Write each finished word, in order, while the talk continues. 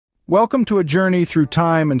Welcome to a journey through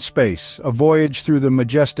time and space, a voyage through the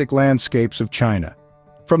majestic landscapes of China.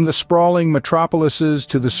 From the sprawling metropolises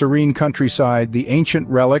to the serene countryside, the ancient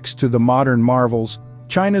relics to the modern marvels,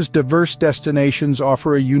 China's diverse destinations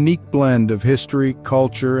offer a unique blend of history,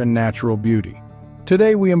 culture, and natural beauty.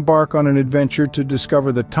 Today we embark on an adventure to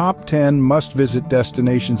discover the top 10 must-visit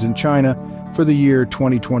destinations in China for the year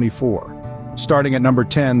 2024. Starting at number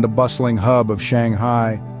 10, the bustling hub of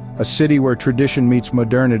Shanghai. A city where tradition meets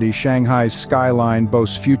modernity, Shanghai's skyline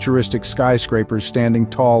boasts futuristic skyscrapers standing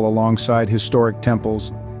tall alongside historic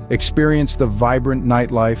temples. Experience the vibrant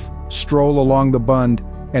nightlife, stroll along the Bund,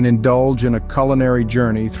 and indulge in a culinary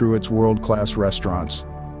journey through its world-class restaurants.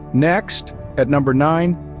 Next, at number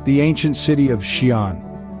 9, the ancient city of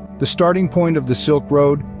Xi'an. The starting point of the Silk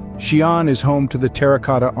Road, Xi'an is home to the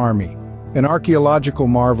Terracotta Army, an archaeological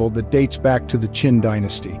marvel that dates back to the Qin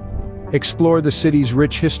dynasty. Explore the city's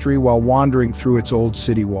rich history while wandering through its old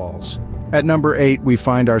city walls. At number 8, we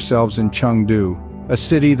find ourselves in Chengdu, a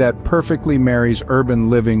city that perfectly marries urban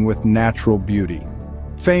living with natural beauty.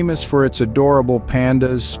 Famous for its adorable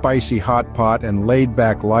pandas, spicy hot pot, and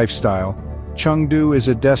laid-back lifestyle, Chengdu is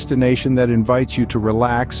a destination that invites you to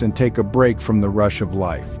relax and take a break from the rush of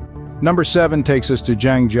life. Number 7 takes us to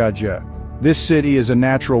Zhangjiajie. This city is a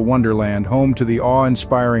natural wonderland, home to the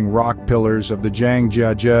awe-inspiring rock pillars of the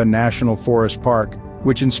Zhangjiajie National Forest Park,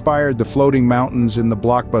 which inspired the floating mountains in the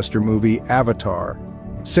blockbuster movie Avatar.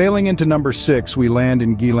 Sailing into number 6, we land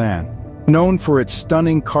in Guilin. Known for its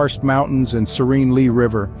stunning karst mountains and serene Li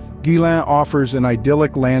River, Guilin offers an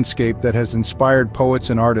idyllic landscape that has inspired poets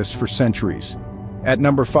and artists for centuries. At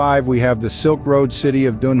number 5, we have the Silk Road city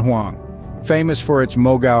of Dunhuang. Famous for its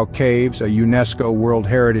Mogao Caves, a UNESCO World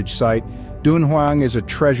Heritage Site, Dunhuang is a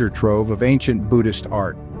treasure trove of ancient Buddhist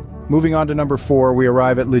art. Moving on to number 4, we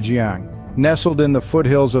arrive at Lijiang. Nestled in the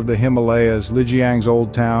foothills of the Himalayas, Lijiang's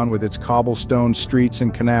old town, with its cobblestone streets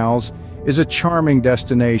and canals, is a charming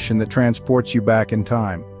destination that transports you back in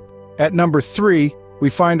time. At number 3, we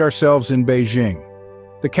find ourselves in Beijing.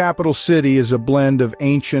 The capital city is a blend of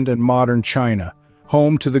ancient and modern China,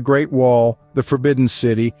 home to the Great Wall, the Forbidden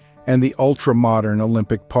City, and the ultra-modern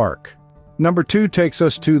Olympic Park. Number 2 takes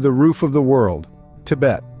us to the roof of the world,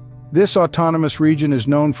 Tibet. This autonomous region is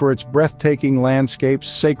known for its breathtaking landscapes,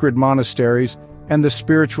 sacred monasteries, and the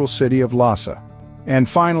spiritual city of Lhasa. And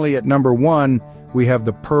finally, at number 1, we have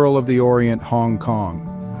the Pearl of the Orient, Hong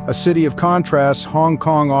Kong. A city of contrasts, Hong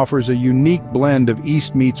Kong offers a unique blend of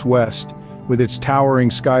East meets West, with its towering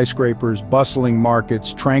skyscrapers, bustling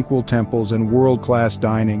markets, tranquil temples, and world-class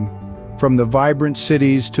dining. From the vibrant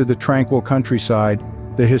cities to the tranquil countryside,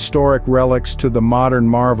 the historic relics to the modern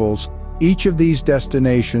marvels, each of these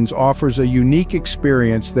destinations offers a unique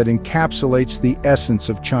experience that encapsulates the essence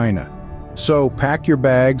of China. So pack your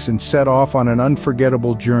bags and set off on an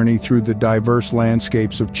unforgettable journey through the diverse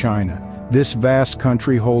landscapes of China. This vast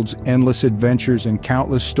country holds endless adventures and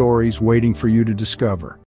countless stories waiting for you to discover.